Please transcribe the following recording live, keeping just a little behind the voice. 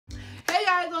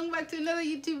welcome back to another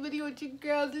YouTube video with your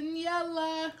girl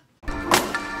Daniela.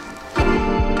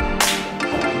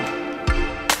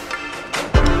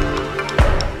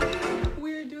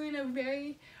 We're doing a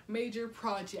very major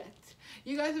project.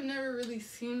 You guys have never really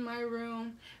seen my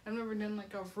room. I've never done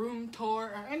like a room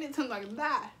tour or anything like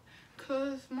that,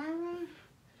 cause my room,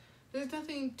 there's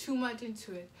nothing too much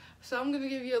into it. So I'm gonna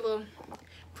give you a little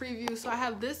preview. So I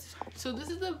have this. So this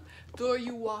is the door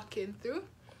you walk in through.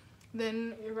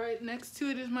 Then right next to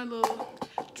it is my little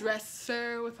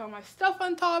dresser with all my stuff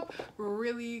on top,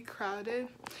 really crowded.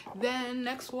 Then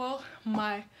next wall,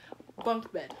 my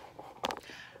bunk bed.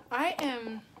 I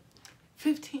am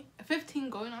 15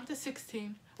 going on to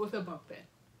 16 with a bunk bed.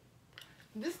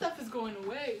 This stuff is going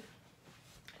away.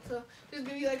 So just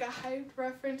give you like a height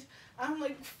reference. I'm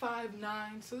like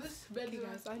 5'9", so this bed, okay,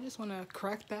 guys, I just want to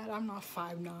correct that. I'm not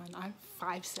 5'9", I'm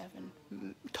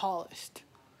 5'7", tallest.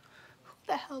 Who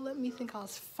the hell let me think I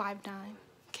was 5'9"?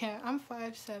 Okay, I'm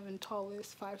 5'7",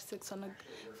 tallest, 5'6" on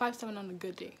a 5'7" on a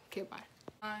good day. Okay,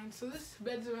 bye. So this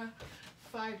bed's around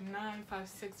 5'9",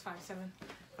 5'6", 5'7",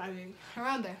 5'8",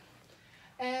 around there.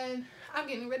 And I'm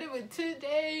getting rid of it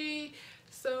today.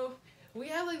 So we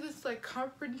have like this like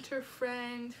carpenter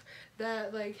friend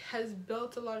that like has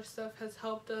built a lot of stuff, has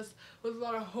helped us with a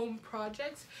lot of home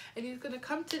projects, and he's gonna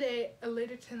come today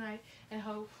later tonight and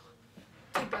help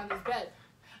take down this bed.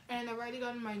 And I've already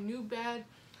gotten my new bed.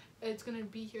 It's gonna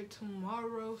be here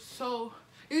tomorrow, so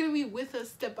you're gonna be with us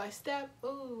step by step.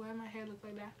 Oh, why my hair look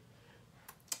like that?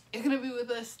 You're gonna be with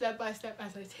us step by step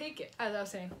as I take it, as I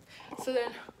was saying. So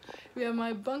then we have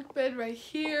my bunk bed right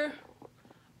here.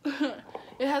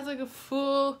 It has like a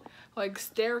full like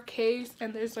staircase,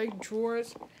 and there's like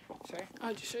drawers. Sorry,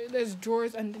 I'll just show you. There's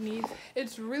drawers underneath.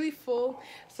 It's really full,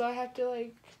 so I have to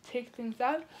like take things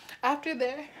out. After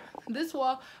there, this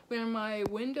wall where my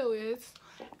window is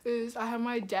I have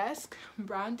my desk,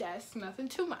 brown desk, nothing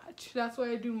too much. That's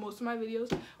why I do most of my videos,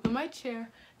 with my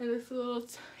chair and this little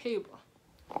table.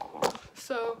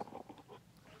 So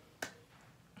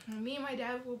me and my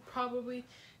dad will probably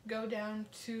go down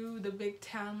to the big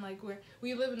town, like where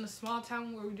we live in a small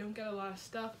town where we don't get a lot of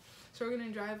stuff. So we're gonna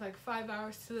drive like 5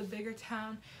 hours to the bigger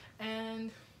town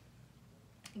and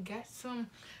get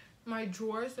my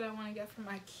drawers that I want to get from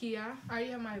IKEA. I already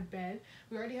have my bed.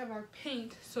 We already have our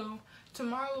paint. So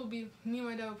tomorrow will be me and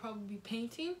my dad will probably be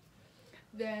painting.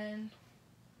 Then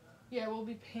yeah, we'll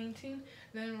be painting.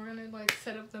 Then we're gonna like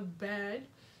set up the bed.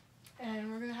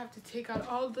 And we're gonna have to take out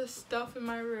all the stuff in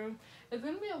my room. It's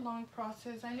gonna be a long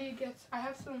process. I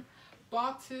have some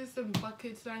boxes and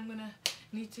buckets that I'm gonna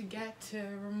need to get to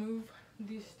remove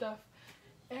these stuff.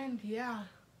 And yeah.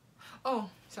 Oh,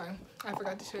 sorry, I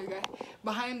forgot to show you guys.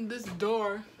 Behind this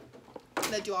door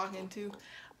that you walk into,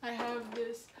 I have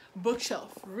this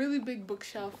bookshelf, really big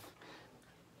bookshelf.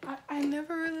 I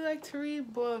never really liked to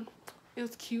read, but it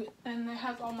was cute. And it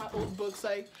has all my old books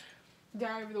like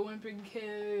Diary of the Wimping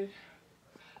Kid,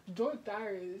 Dork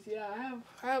Diaries. Yeah,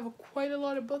 I have quite a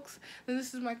lot of books. And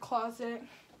this is my closet.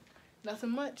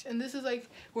 Nothing much. And this is like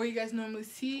where you guys normally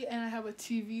see, and I have a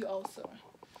TV also.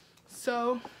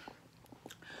 So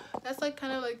that's like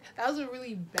kind of like, that was a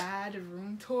really bad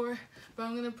room tour, but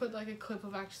I'm gonna put like a clip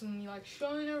of actually me like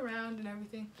showing around and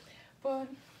everything. But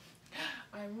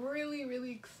I'm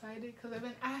really excited because I've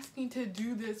been asking to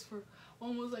do this for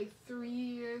almost like 3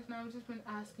 years now. I've just been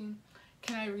asking,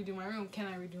 can I redo my room? Can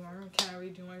I redo my room? Can I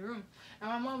redo my room? And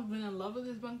my mom's been in love with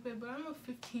this bunk bed, but I'm a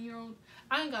 15-year-old.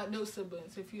 I ain't got no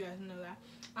siblings, if you guys know that.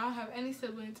 I don't have any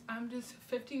siblings. I'm just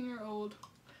 15-year-old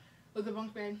with a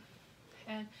bunk bed,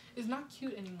 and it's not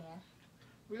cute anymore.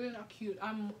 Really not cute.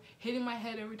 I'm hitting my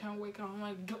head every time I wake up. I'm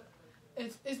like,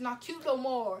 it's not cute no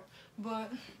more.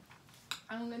 But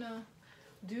I'm gonna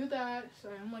do that.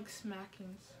 Sorry, I'm like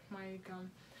smacking my gum.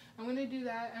 I'm gonna do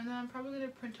that, and then I'm probably gonna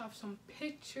print off some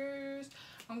pictures.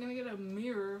 I'm gonna get a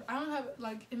mirror. I don't have,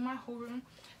 like, in my whole room,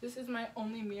 this is my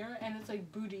only mirror, and it's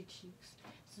like booty cheeks.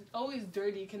 It's always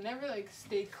dirty. It can never like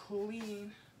stay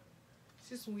clean. It's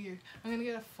just weird. I'm gonna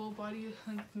get a full body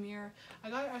length mirror.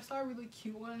 I saw a really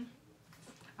cute one.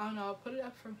 I don't know, I'll put it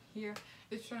up from here.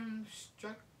 It's from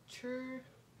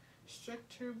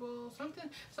Structurable,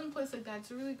 some place like that.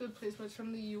 It's a really good place, but it's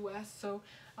from the US, so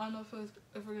I don't know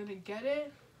if we're gonna get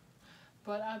it,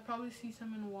 but I'll probably see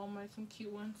some in Walmart, some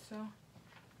cute ones. So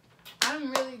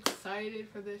I'm really excited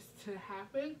for this to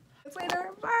happen. See you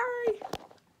later, bye.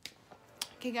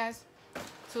 Okay guys,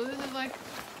 so this is like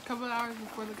a couple hours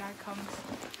before the guy comes.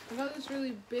 I got this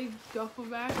really big duffel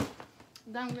bag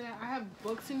that I have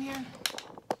books in here.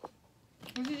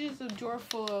 This is just a drawer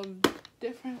full of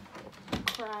different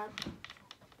crap.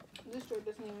 This drawer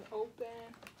doesn't even open.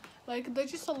 Like,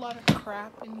 there's just a lot of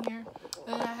crap in here.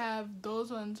 And I have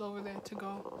those ones over there to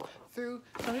go through.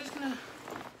 So I'm just gonna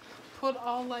put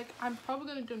all, like, I'm probably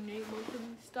gonna donate most of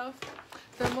these stuff.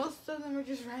 So most of them are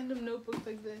just random notebooks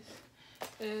like this.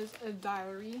 Is a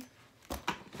diary.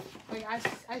 Like,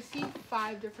 I see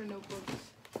 5 different notebooks.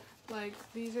 Like,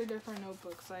 these are different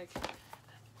notebooks. Like,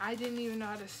 I didn't even know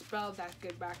how to spell that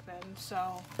good back then.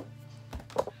 So,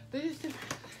 they're just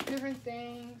different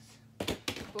things.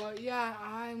 But yeah,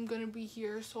 I'm gonna be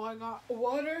here. So I got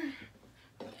water.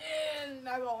 And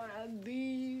I got one of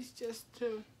these just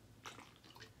to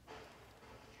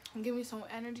give me some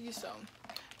energy. So,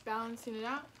 balancing it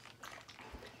out.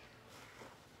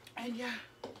 And yeah,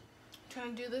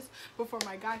 trying to do this before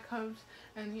my guy comes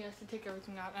and he has to take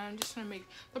everything out. And I'm just gonna make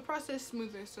the process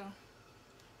smoother. So,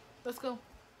 let's go.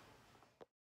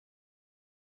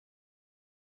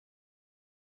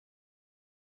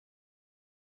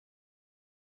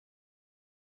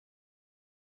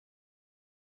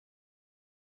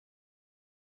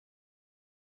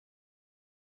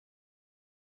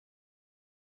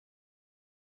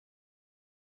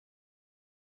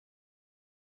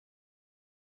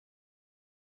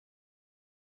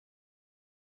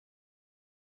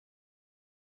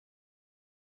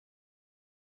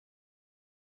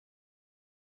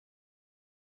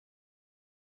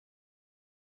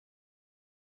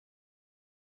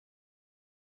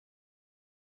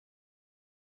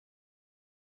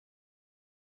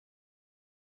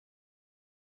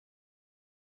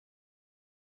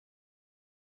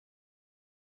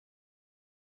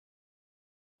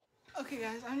 Okay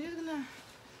guys, I'm just gonna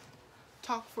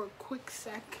talk for a quick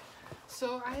sec.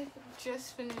 So I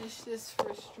just finished this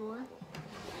first drawer.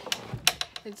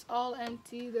 It's all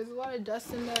empty. There's a lot of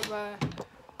dust in there, but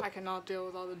I cannot deal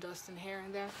with all the dust and hair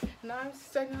in there. Now I'm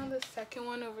starting on the second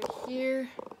one over here.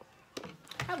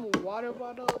 I have a water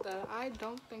bottle that I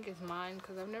don't think is mine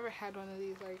because I've never had one of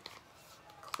these like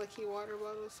clicky water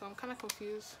bottles. So I'm kind of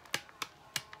confused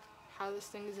how this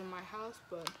thing is in my house,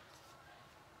 but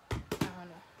I don't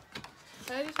know.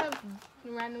 I just have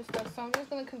random stuff, so I'm just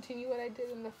going to continue what I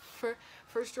did in the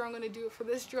first drawer. I'm going to do it for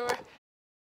this drawer.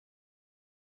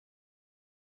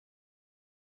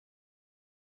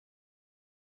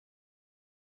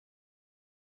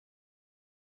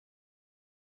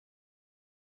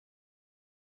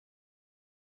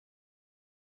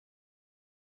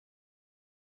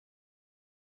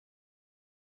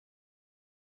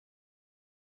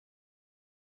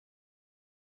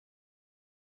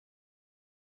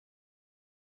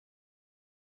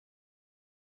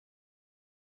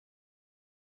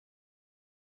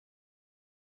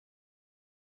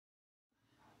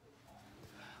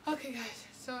 Okay guys,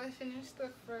 so I finished the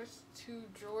first 2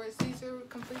 drawers. These are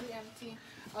completely empty.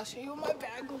 I'll show you what my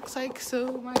bag looks like.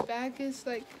 So my bag is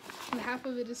like, half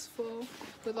of it is full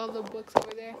with all the books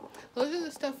over there. Those are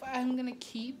the stuff I'm gonna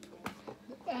keep.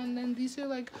 And then these are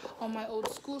like all my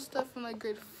old school stuff from like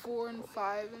grade 4 and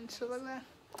 5 and stuff like that.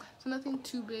 So nothing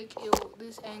too big.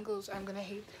 These angles, I'm gonna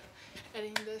hate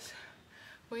editing this.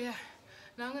 But yeah,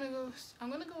 now I'm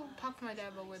gonna go talk to my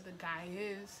dad about where the guy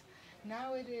is.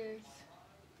 Now it is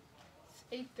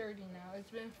 8:30 now. It's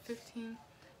been 15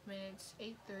 minutes,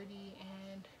 8:30,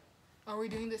 and are we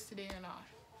doing this today or not?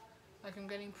 Like, I'm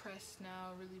getting pressed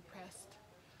now, really pressed.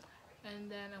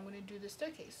 And then I'm gonna do the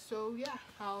staircase. So yeah,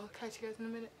 I'll catch you guys in a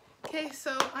minute. Okay,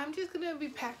 so I'm just gonna be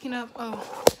packing up.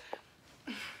 Oh,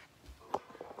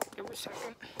 give me a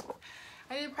second.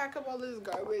 I need to pack up all this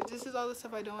garbage. This is all the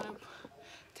stuff I don't want to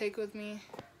take with me.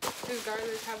 This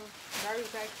garbage, have a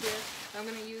garbage bag here I'm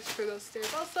gonna use for those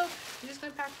stairs also. I'm just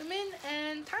gonna pack them in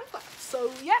and time lapse.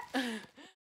 So yeah.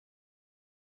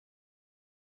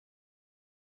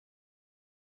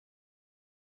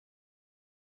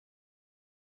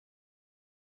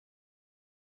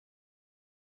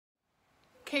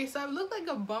 Okay, so I look like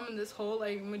a bum in this whole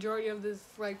like majority of this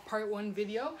like part 1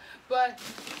 video, but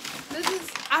this is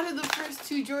out of the first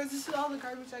 2 drawers. This is all the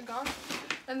garbage I got,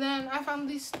 and then I found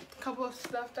these couple of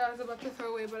stuff that I was about to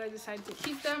throw away, but I decided to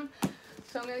keep them.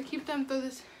 So I'm gonna keep them, throw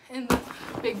this in the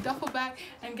big duffel bag,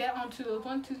 and get onto those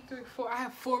 1, 2, 3, 4. I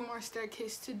have 4 more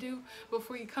staircases to do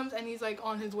before he comes, and he's like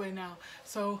on his way now.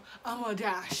 So I'm a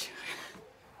dash.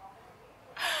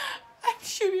 I'm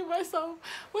shooting myself.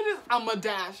 What is I'm a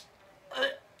dash?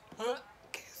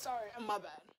 Okay, sorry, my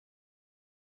bad.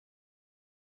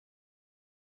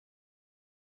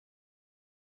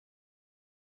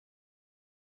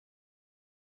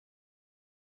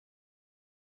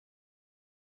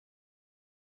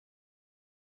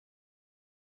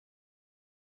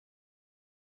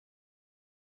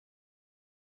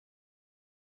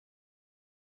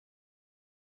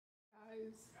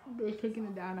 guys, they're taking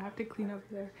it down. I have to clean up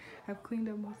there. I've cleaned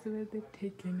up most of it. They've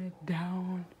taken it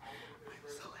down. I'm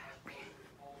so happy.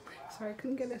 Sorry, I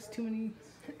couldn't get us too many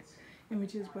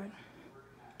images, but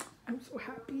I'm so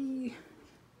happy.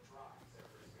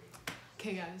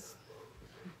 Okay, guys,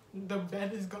 the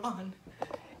bed is gone.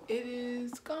 It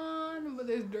is gone, but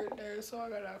there's dirt there, so I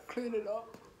gotta clean it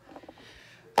up.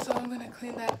 So I'm gonna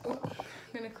clean that up.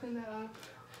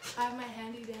 I have my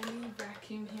handy dandy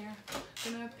vacuum here.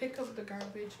 I'm gonna pick up the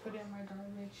garbage, put it in my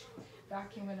garbage,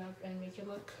 vacuum it up, and make it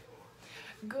look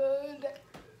good.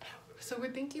 So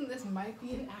we're thinking this might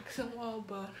be an accent wall,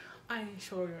 but I ain't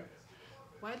sure.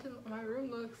 Why does my room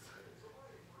looks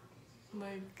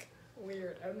like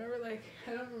weird? I don't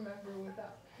remember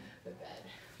without the bed.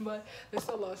 But there's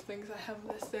a lot of things. I have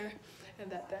this there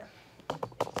and that there.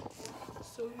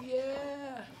 So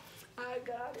yeah, I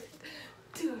got it.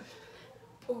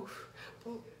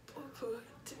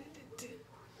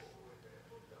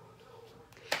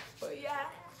 But yeah.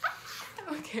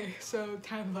 Okay, so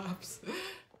time lapse.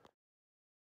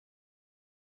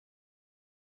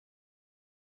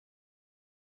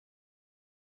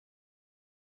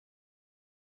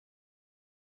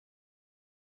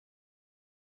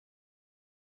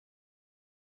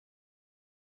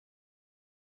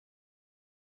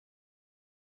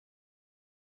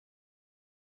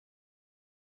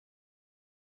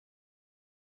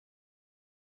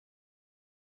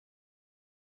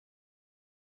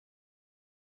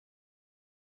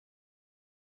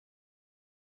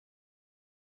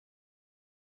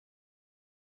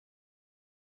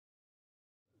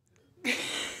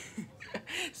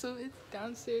 So it's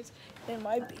downstairs in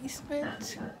my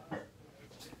basement.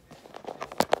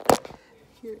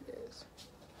 Here it is.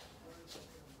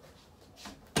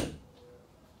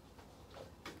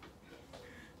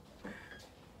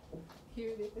 Here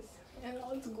it is. And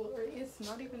all its glory. It's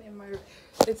not even in my room.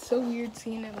 It's so weird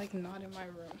seeing it like not in my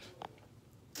room.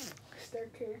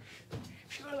 Staircase.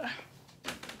 If you wanna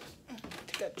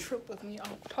take a trip with me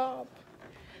on top.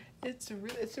 It's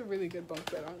a really good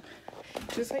bunk bed on.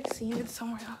 Just like seeing it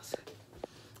somewhere else.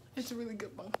 It's a really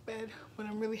good bunk bed, but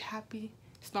I'm really happy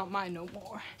it's not mine no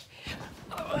more.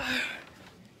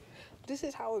 This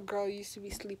is how a girl used to be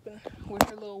sleeping with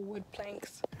her little wood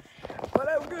planks. But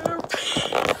I'm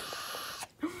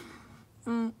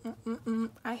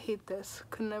gonna I hate this.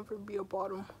 Could never be a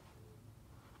bottom.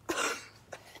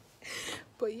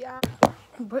 But yeah.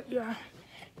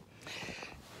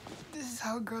 This is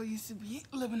how a girl used to be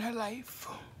living her life.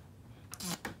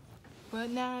 But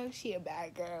now she a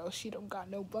bad girl. She don't got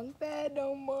no bunk bed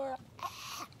no more.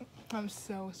 I'm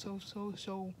so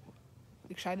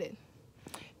excited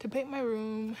to paint my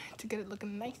room, to get it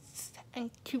looking nice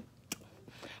and cute.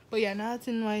 But yeah, now it's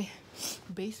in my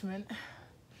basement.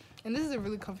 And this is a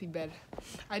really comfy bed.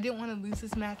 I didn't want to lose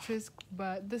this mattress,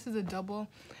 but this is a double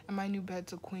and my new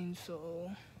bed's a queen, so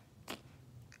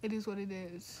it is what it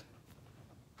is.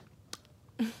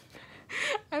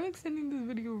 I'm extending this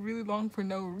video really long for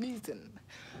no reason.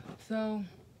 So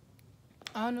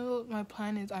I don't know what my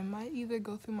plan is. I might either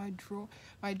go through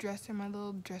my dresser, my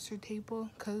little dresser table,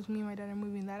 because me and my dad are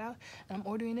moving that out, and I'm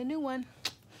ordering a new one,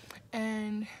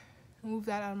 and move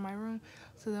that out of my room,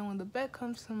 so then when the bed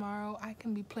comes tomorrow, I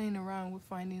can be playing around with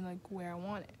finding like where I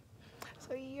want it.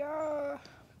 So yeah,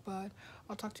 but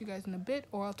I'll talk to you guys in a bit,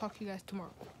 or I'll talk to you guys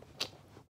tomorrow.